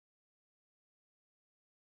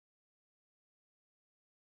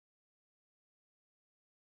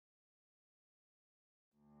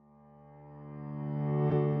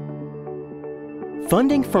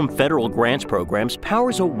Funding from federal grants programs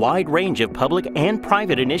powers a wide range of public and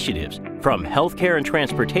private initiatives, from healthcare and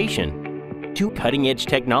transportation to cutting-edge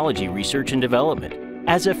technology research and development.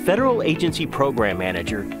 As a federal agency program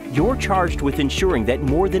manager, you're charged with ensuring that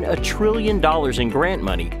more than $1 trillion in grant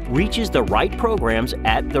money reaches the right programs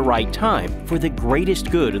at the right time for the greatest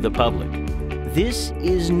good of the public. This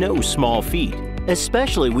is no small feat,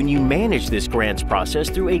 especially when you manage this grants process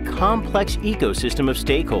through a complex ecosystem of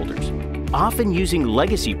stakeholders, often using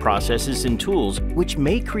legacy processes and tools which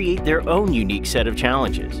may create their own unique set of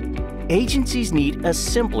challenges. Agencies need a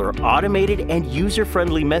simpler, automated, and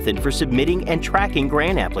user-friendly method for submitting and tracking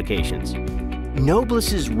grant applications.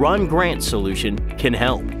 Noblis RunGrants solution can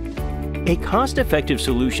help. A cost-effective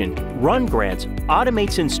solution, RunGrants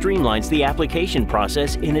automates and streamlines the application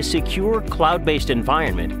process in a secure, cloud-based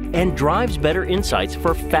environment and drives better insights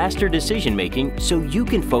for faster decision-making so you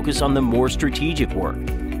can focus on the more strategic work.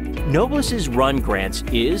 Noblis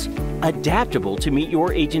RunGrants is adaptable to meet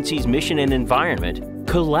your agency's mission and environment,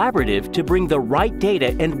 collaborative to bring the right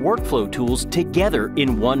data and workflow tools together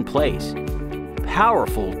in one place,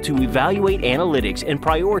 powerful to evaluate analytics and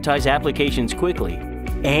prioritize applications quickly,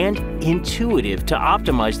 and intuitive to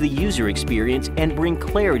optimize the user experience and bring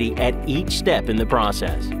clarity at each step in the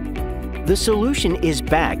process. The solution is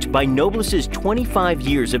backed by Noblis's 25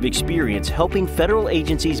 years of experience helping federal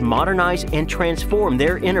agencies modernize and transform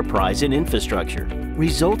their enterprise and infrastructure,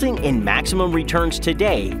 resulting in maximum returns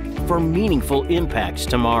today for meaningful impacts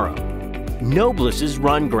tomorrow. Noblis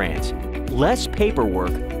RunGrants. Less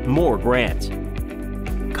paperwork, more grants.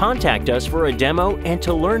 Contact us for a demo and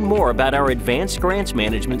to learn more about our advanced grants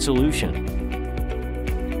management solution.